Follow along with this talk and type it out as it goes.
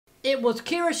It was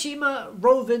Kirishima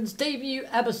Rovin's debut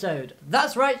episode.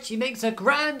 That's right, she makes a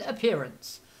grand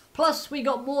appearance. Plus, we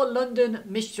got more London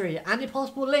mystery and a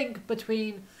possible link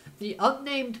between the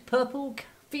unnamed purple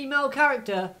female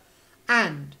character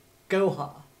and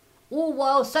Goha. All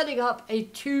while setting up a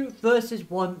 2 versus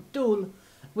 1 duel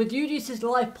with Yugioh's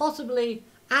life possibly,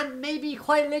 and maybe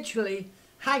quite literally,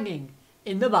 hanging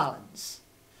in the balance.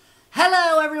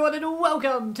 Hello everyone and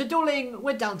welcome to Dueling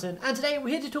with Downton, and today we're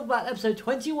here to talk about episode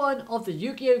 21 of the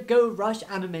Yugioh Go Rush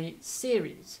anime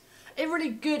series. A really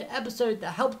good episode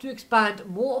that helped to expand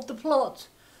more of the plot,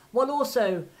 while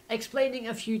also explaining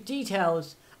a few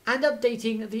details and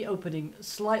updating the opening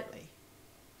slightly.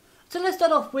 So let's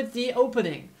start off with the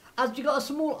opening, as we got a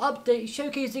small update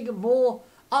showcasing more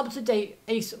up-to-date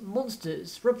ace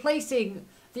monsters, replacing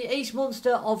the ace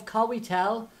monster of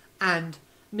Kawitel and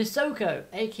Misoko,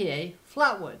 aka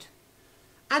Flatwood.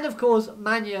 And of course,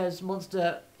 Manya's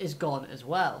monster is gone as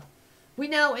well. We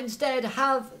now instead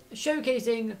have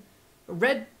showcasing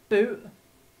Red Boot,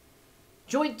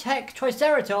 Joint Tech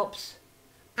Triceratops,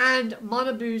 and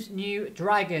Manabu's new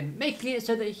dragon, making it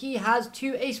so that he has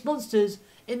 2 ace monsters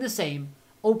in the same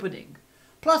opening.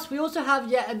 Plus, we also have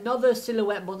yet another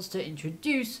silhouette monster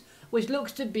introduced, which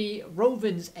looks to be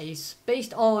Rovin's ace,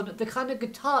 based on the kind of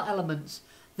guitar elements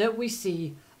that we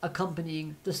see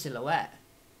accompanying the silhouette.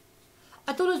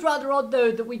 I thought it was rather odd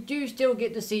though that we do still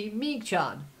get to see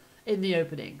Meek-chan in the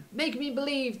opening, making me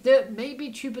believe that maybe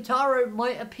Chupataro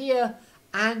might appear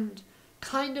and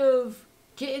kind of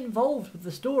get involved with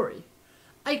the story.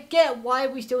 I get why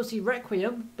we still see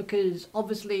Requiem, because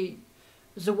obviously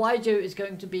Zawaijo is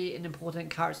going to be an important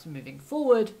character moving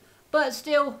forward, but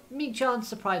still, Meek-chan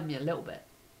surprised me a little bit.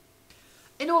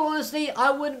 In all honesty, I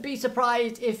wouldn't be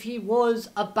surprised if he was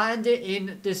a bandit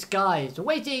in disguise,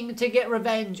 waiting to get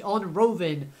revenge on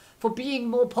Rovin for being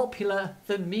more popular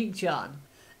than Meek-chan.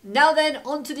 Now then,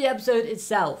 onto the episode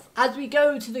itself, as we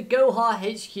go to the Goha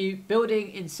HQ building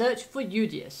in search for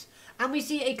Yugioh, and we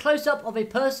see a close-up of a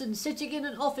person sitting in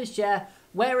an office chair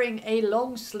wearing a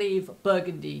long-sleeve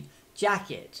burgundy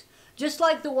jacket, just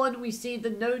like the one we see the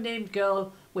no-named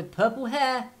girl with purple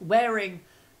hair wearing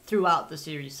throughout the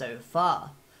series so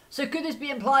far. So could this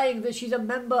be implying that she's a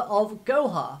member of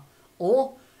Goha,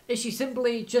 or is she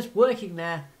simply just working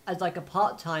there as like a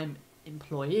part-time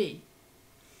employee?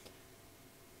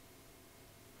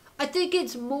 I think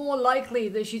it's more likely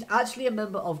that she's actually a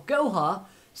member of Goha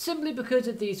simply because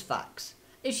of these facts.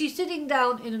 If she's sitting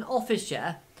down in an office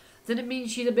chair, then it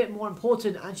means she's a bit more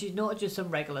important and she's not just some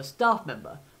regular staff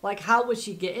member. Like, how would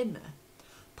she get in there?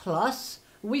 Plus,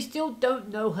 we still don't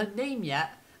know her name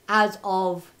yet as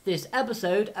of this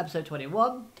episode, episode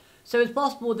 21, so it's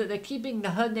possible that they're keeping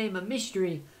her name a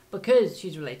mystery because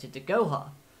she's related to Goha.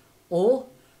 Or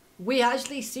we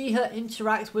actually see her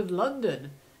interact with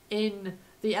London in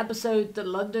the episode that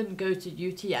London goes to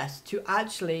UTS to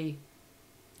actually,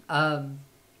 ask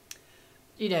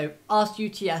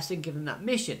UTS and give them that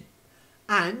mission.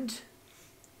 And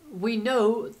we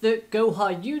know that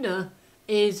Goha Yuna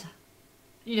is,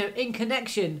 in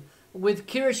connection with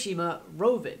Kirishima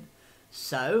Rovin.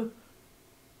 So,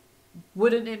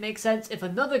 wouldn't it make sense if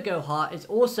another Goha is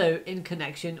also in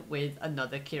connection with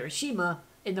another Kirishima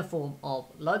in the form of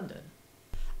London?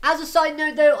 As a side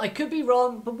note though, I could be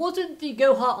wrong, but wasn't the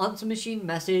Goha answer machine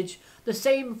message the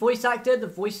same voice actor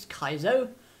that voiced Kaizo?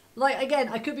 Like, again,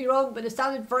 I could be wrong, but it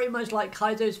sounded very much like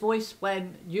Kaizo's voice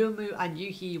when Yuumu and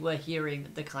Yuhi were hearing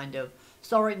the kind of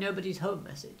 "sorry nobody's home"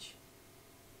 message.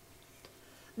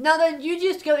 Now then,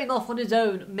 Yugioh going off on his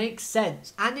own makes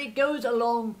sense, and it goes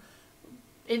along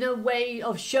in a way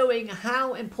of showing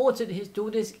how important his duel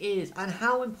disc is and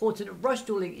how important rush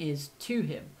dueling is to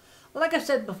him. Like I've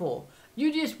said before,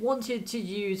 Yugioh wanted to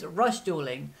use rush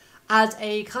dueling as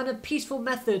a kind of peaceful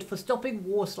method for stopping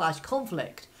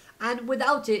war/conflict, and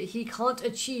without it he can't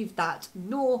achieve that,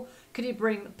 nor can he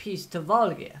bring peace to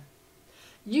Valgir.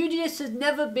 Yugioh has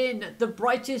never been the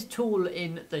brightest tool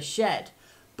in the shed,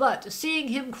 but seeing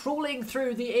him crawling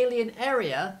through the alien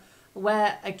area,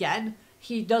 where, again,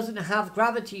 he doesn't have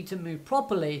gravity to move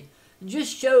properly,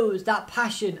 just shows that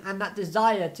passion and that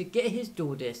desire to get his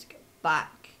duel disc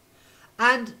back.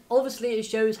 And obviously it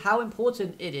shows how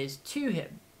important it is to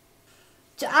him.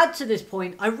 To add to this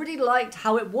point, I really liked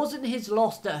how it wasn't his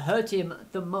loss that hurt him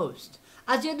the most,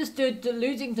 as he understood that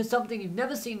losing to something you've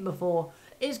never seen before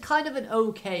is kind of an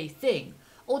okay thing,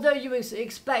 although you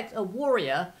expect a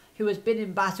warrior who has been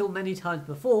in battle many times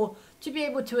before to be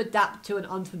able to adapt to an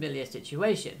unfamiliar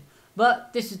situation.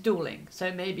 But this is dueling,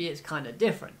 so maybe it's kind of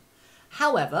different.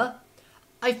 However,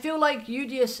 I feel like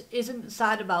Yugioh isn't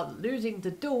sad about losing the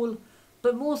duel,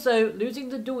 but more so losing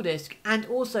the duel disc and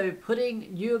also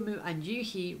putting Yuumu and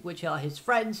Yuhi, which are his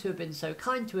friends who have been so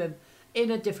kind to him, in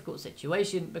a difficult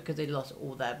situation because they lost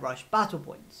all their rush battle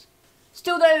points.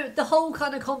 Still though, the whole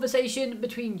kind of conversation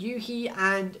between Yuhi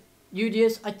and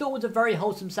Yugioh I thought was a very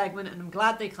wholesome segment, and I'm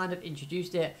glad they kind of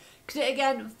introduced it because it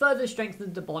again further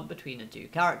strengthened the bond between the two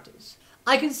characters.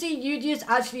 I can see Yugioh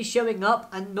actually showing up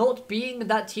and not being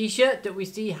that t-shirt that we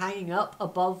see hanging up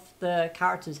above the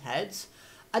characters' heads,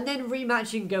 and then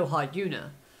rematching Go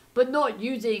Yuna, but not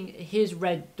using his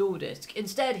red duel disc.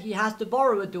 Instead, he has to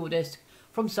borrow a duel disc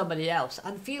from somebody else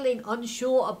and feeling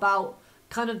unsure about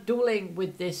kind of dueling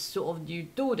with this sort of new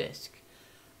duel disc.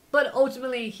 But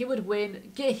ultimately, he would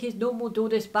win, get his normal duel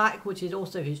disc back, which is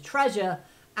also his treasure,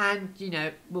 and, you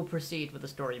know, will proceed with the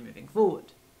story moving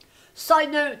forward.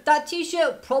 Side note, that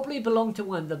t-shirt probably belonged to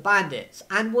one of the bandits,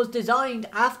 and was designed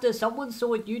after someone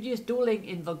saw Yugioh dueling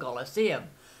in the Colosseum.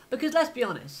 Because let's be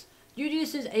honest,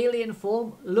 Yugioh's alien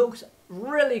form looks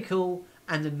really cool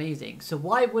and amazing, so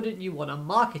why wouldn't you want to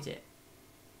market it?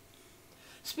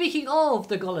 Speaking of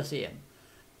the Colosseum,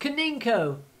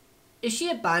 Kaninko, is she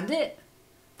a bandit?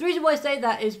 The reason why I say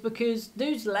that is because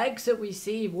those legs that we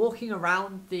see walking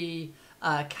around the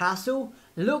castle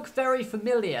look very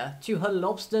familiar to her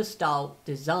lobster style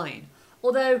design.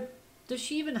 Although, does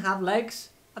she even have legs?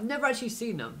 I've never actually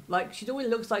seen them. Like, she always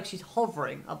looks like she's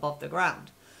hovering above the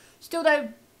ground. Still though,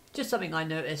 just something I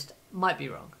noticed, might be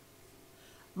wrong.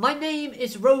 My name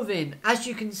is Rovian, as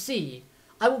you can see.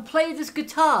 I will play this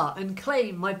guitar and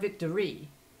claim my victory.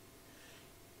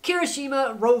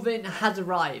 Kirishima Rovian has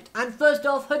arrived, and first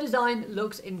off, her design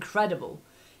looks incredible.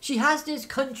 She has this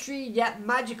country yet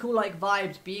magical-like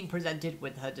vibes being presented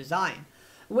with her design,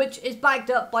 which is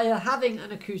backed up by her having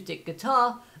an acoustic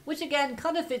guitar, which again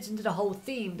kind of fits into the whole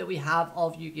theme that we have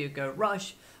of Yugioh Go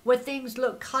Rush, where things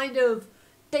look kind of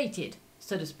dated,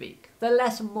 so to speak. They're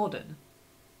less modern.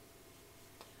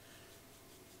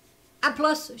 And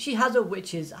plus, she has a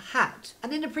witch's hat.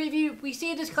 And in the preview, we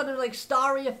see this kind of like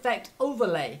starry effect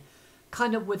overlay,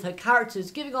 kind of with her characters,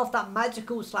 giving off that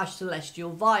magical /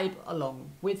 celestial vibe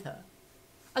along with her.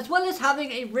 As well as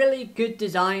having a really good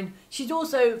design, she's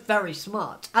also very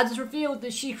smart, as it's revealed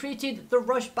that she created the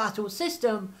rush battle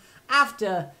system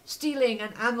after stealing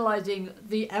and analysing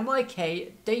the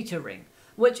MIK data ring,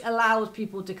 which allows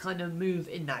people to kind of move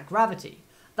in that gravity.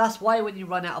 That's why when you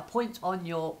run out of points on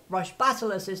your rush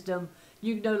battler system,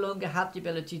 you no longer have the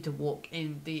ability to walk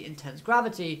in the intense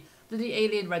gravity that the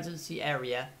alien residency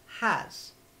area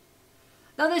has.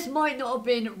 Now this might not have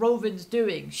been Rovian's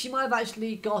doing. She might have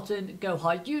actually gotten Go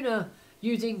Yuna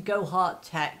using Go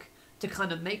tech to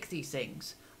kind of make these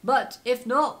things. But if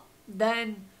not,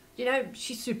 then, you know,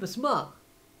 she's super smart.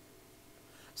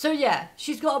 So yeah,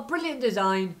 she's got a brilliant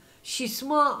design, she's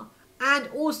smart, and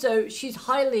also she's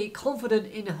highly confident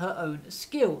in her own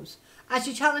skills, as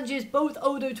she challenges both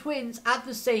Odo twins at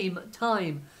the same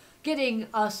time, getting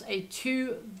us a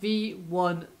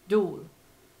 2v1 duel.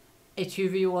 A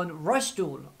 2v1 rush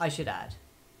duel, I should add.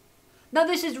 Now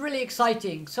this is really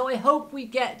exciting, so I hope we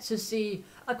get to see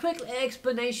a quick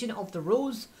explanation of the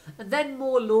rules, and then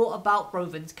more lore about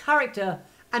Rovian's character,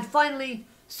 and finally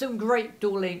some great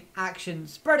dueling action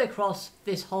spread across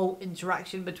this whole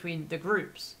interaction between the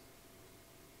groups.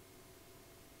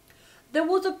 There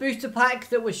was a booster pack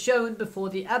that was shown before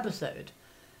the episode,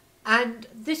 and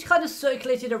this kind of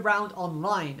circulated around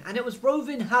online, and it was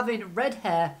Rovian having red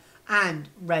hair and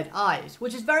red eyes,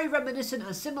 which is very reminiscent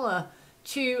and similar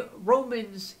to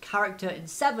Roman's character in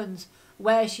Sevens,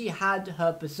 where she had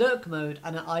her berserk mode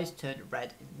and her eyes turned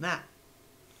red in that.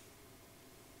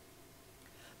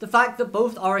 The fact that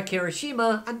both are a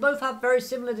Kirishima and both have very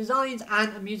similar designs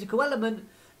and a musical element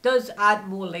does add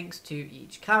more links to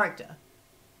each character.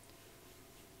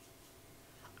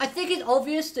 I think it's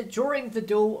obvious that during the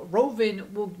duel,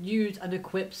 Rovian will use an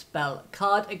equip spell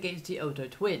card against the Odo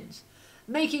twins,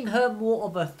 making her more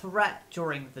of a threat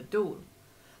during the duel.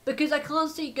 Because I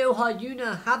can't see Go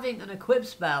Yuna having an equip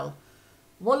spell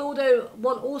while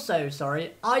also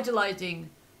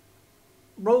idolizing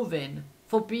Rovian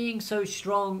for being so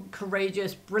strong,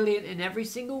 courageous, brilliant in every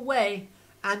single way,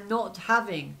 and not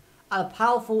having a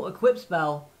powerful equip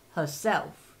spell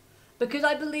herself. Because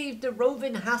I believe that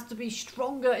Rovian has to be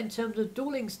stronger in terms of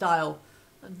dueling style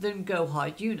than Go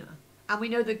Yuna. And we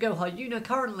know that Go Yuna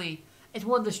currently is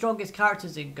one of the strongest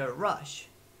characters in Go Rush.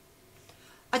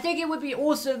 I think it would be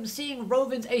awesome seeing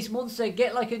Rovian's Ace Monster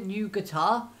get like a new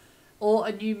guitar or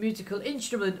a new musical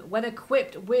instrument when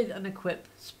equipped with an equip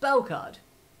spell card.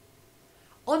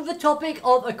 On the topic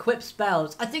of equip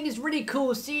spells, I think it's really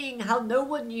cool seeing how no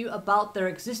one knew about their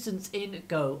existence in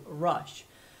Go Rush.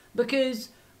 Because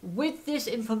with this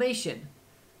information,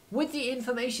 with the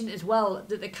information as well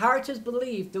that the characters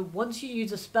believe that once you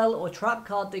use a spell or trap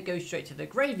card they go straight to the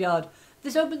graveyard,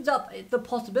 this opens up the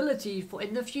possibility for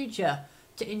in the future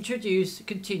to introduce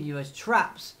continuous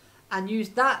traps and use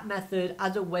that method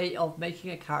as a way of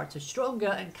making a character stronger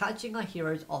and catching our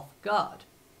heroes off guard.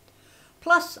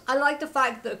 Plus, I like the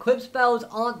fact that equip spells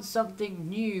aren't something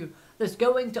new that's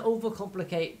going to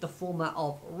overcomplicate the format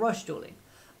of rush dueling,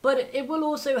 but it will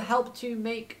also help to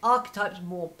make archetypes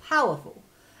more powerful,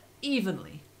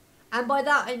 evenly. And by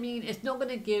that I mean it's not going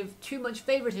to give too much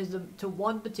favoritism to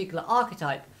one particular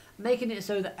archetype, making it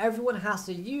so that everyone has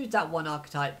to use that one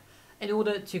archetype in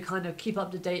order to kind of keep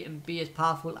up to date and be as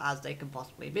powerful as they can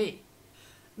possibly be.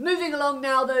 Moving along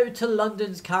now though to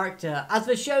London's character, as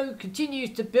the show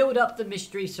continues to build up the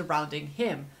mystery surrounding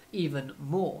him even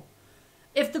more.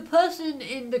 If the person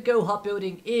in the Go Hut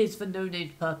building is the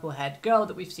no-named purple-haired girl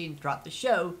that we've seen throughout the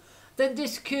show, then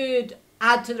this could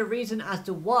add to the reason as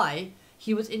to why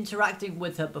he was interacting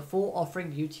with her before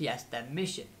offering UTS their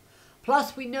mission.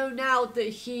 Plus, we know now that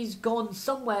he's gone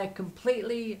somewhere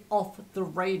completely off the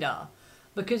radar,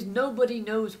 because nobody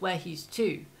knows where he's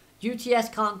to. UTS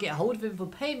can't get hold of him for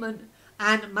payment,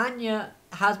 and Manya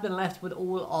has been left with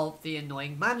all of the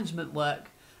annoying management work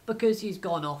because he's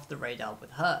gone off the radar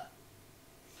with her.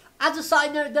 As a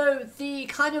side note though, the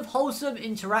kind of wholesome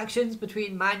interactions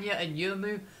between Manya and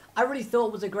Yumu I really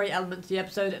thought was a great element to the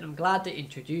episode, and I'm glad they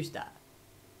introduced that.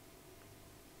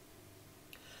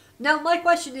 Now my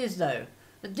question is though,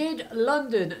 did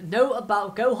London know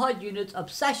about Go Hut Unit's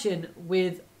obsession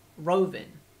with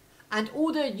Rovian and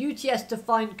order UTS to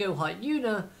find Go Hut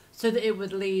Yuna so that it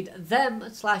would lead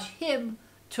them/him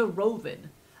to Rovian,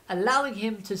 allowing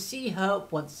him to see her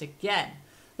once again?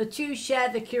 The two share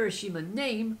the Kirishima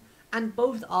name and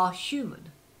both are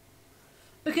human.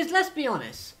 Because let's be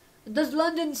honest, does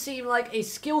London seem like a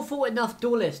skillful enough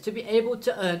duelist to be able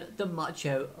to earn the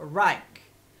macho rank?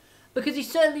 Because he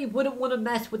certainly wouldn't want to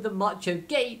mess with the macho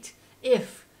gate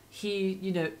if he,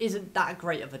 isn't that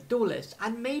great of a duelist.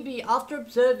 And maybe after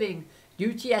observing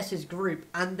UTS's group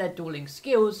and their dueling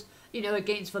skills,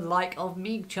 against the like of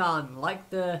Meeg-chan, like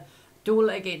the duel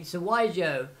against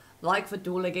Yugioh, like the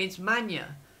duel against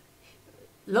Manya,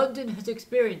 London has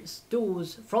experienced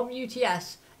duels from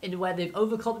UTS in where they've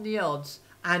overcome the odds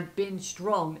and been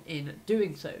strong in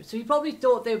doing so. So he probably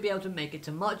thought they would be able to make it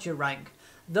to macho rank,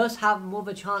 thus have more of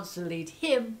a chance to lead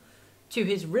him to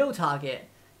his real target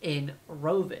in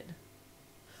Rovian.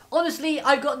 Honestly,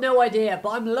 I've got no idea, but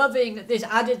I'm loving this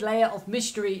added layer of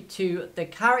mystery to the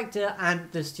character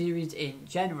and the series in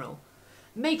general,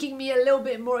 making me a little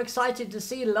bit more excited to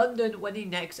see London when he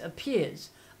next appears,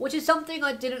 which is something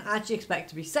I didn't actually expect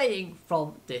to be saying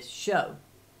from this show.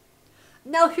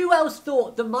 Now, who else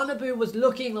thought that Manabu was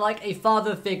looking like a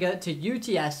father figure to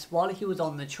UTS while he was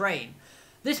on the train?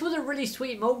 This was a really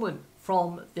sweet moment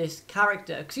from this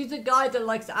character, because he's a guy that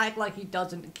likes to act like he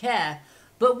doesn't care,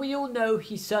 but we all know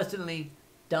he certainly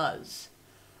does.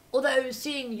 Although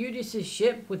seeing Eudis's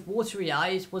ship with watery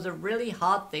eyes was a really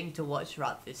hard thing to watch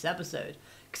throughout this episode,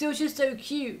 because it was just so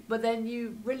cute, but then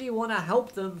you really want to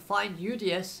help them find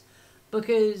Eudis,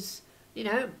 because,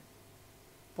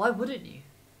 why wouldn't you?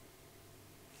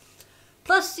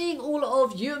 Plus, seeing all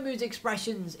of Yuumu's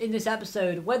expressions in this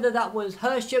episode, whether that was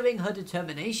her showing her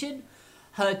determination,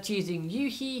 her teasing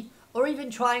Yuhi, or even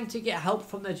trying to get help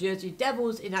from the Jersey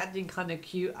Devils in acting kind of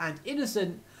cute and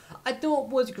innocent, I thought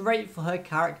was great for her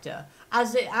character,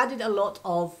 as it added a lot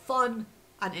of fun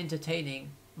and entertaining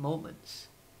moments.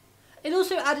 It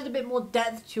also added a bit more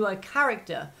depth to her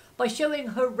character by showing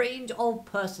her range of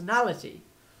personality.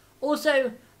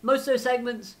 Also, most of those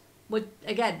segments were,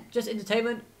 again, just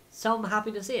entertainment, so I'm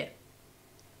happy to see it.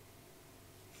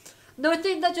 Now I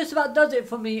think that just about does it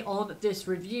for me on this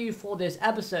review for this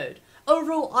episode.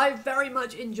 Overall, I very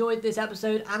much enjoyed this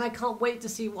episode, and I can't wait to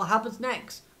see what happens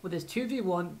next with this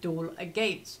 2v1 duel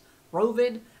against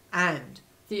Rovian and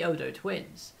the Odo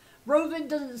twins. Rovian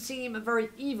doesn't seem very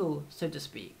evil, so to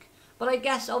speak, but I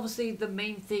guess obviously the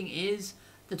main thing is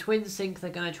the twins think they're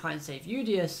going to try and save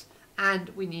Eudis, and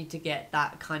we need to get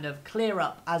that kind of clear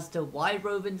up as to why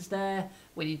Rovian's there.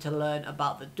 We need to learn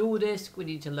about the duel disc, we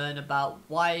need to learn about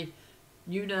why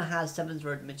Yuna has Seven's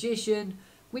Road Magician.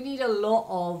 We need a lot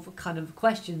of kind of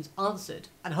questions answered,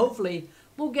 and hopefully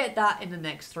we'll get that in the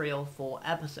next 3 or 4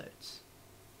 episodes.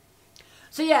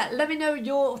 So yeah, let me know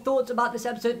your thoughts about this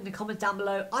episode in the comments down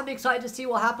below. I'm excited to see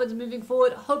what happens moving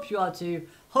forward. Hope you are too.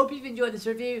 Hope you've enjoyed this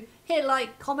review. Hit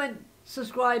like, comment,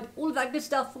 subscribe, all of that good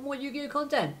stuff for more Yu-Gi-Oh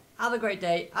content. Have a great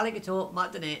day. Alligator,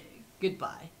 Martinet.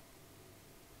 Goodbye.